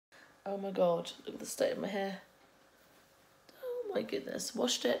Oh my god, look at the state of my hair. Oh my goodness,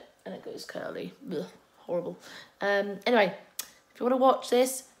 washed it and it goes curly. Ugh, horrible. Anyway, if you want to watch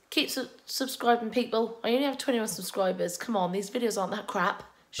this, keep subscribing, people. I only have 21 subscribers. Come on, these videos aren't that crap,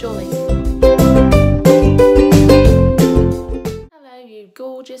 surely. Hello, you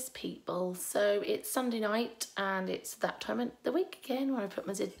gorgeous people. So it's Sunday night and it's that time of the week again where I put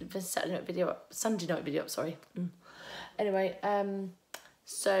my Saturday night video up, Sunday night video up, sorry. Anyway, I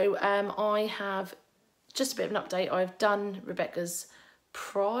have just a bit of an update. I've done Rebecca's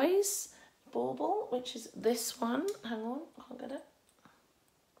prize bauble, which is this one. Hang on, I can't get it.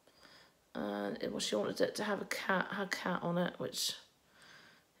 And she wanted it to have her cat on it, which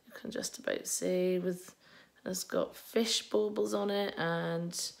you can just about see. It's got fish baubles on it,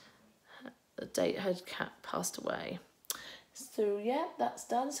 and the date her cat passed away. So yeah, that's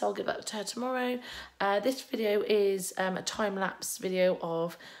done. So I'll give that to her tomorrow. This video is a time-lapse video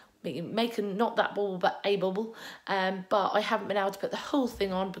of making not that bauble but a bauble, but I haven't been able to put the whole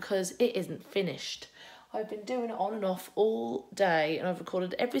thing on because it isn't finished. I've been doing it on and off all day and I've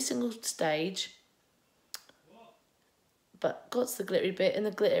recorded every single stage, but God's the glittery bit, and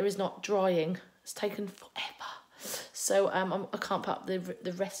the glitter is not drying. It's taken forever, so I can't put up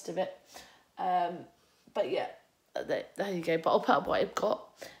the rest of it, but yeah, there you go. But I'll put up what I've got,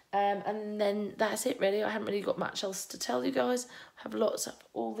 and then that's it really. I haven't really got much else to tell you guys. I have lots of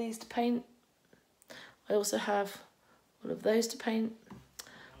all these to paint. I also have all of those to paint.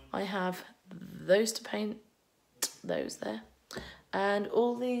 I have those to paint, those there, and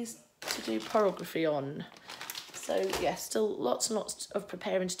all these to do pyrography on. So yeah, still lots and lots of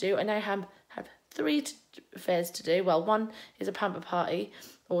preparing to do. I now have 3 fairs to do. Well, one is a pamper party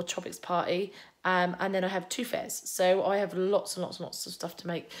or tropics party, and then I have 2 fairs. So I have lots and lots and lots of stuff to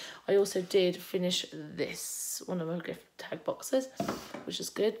make. I also did finish this, one of my gift tag boxes, which is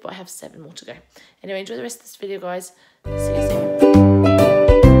good, but I have 7 more to go. Anyway, enjoy the rest of this video, guys. See you soon.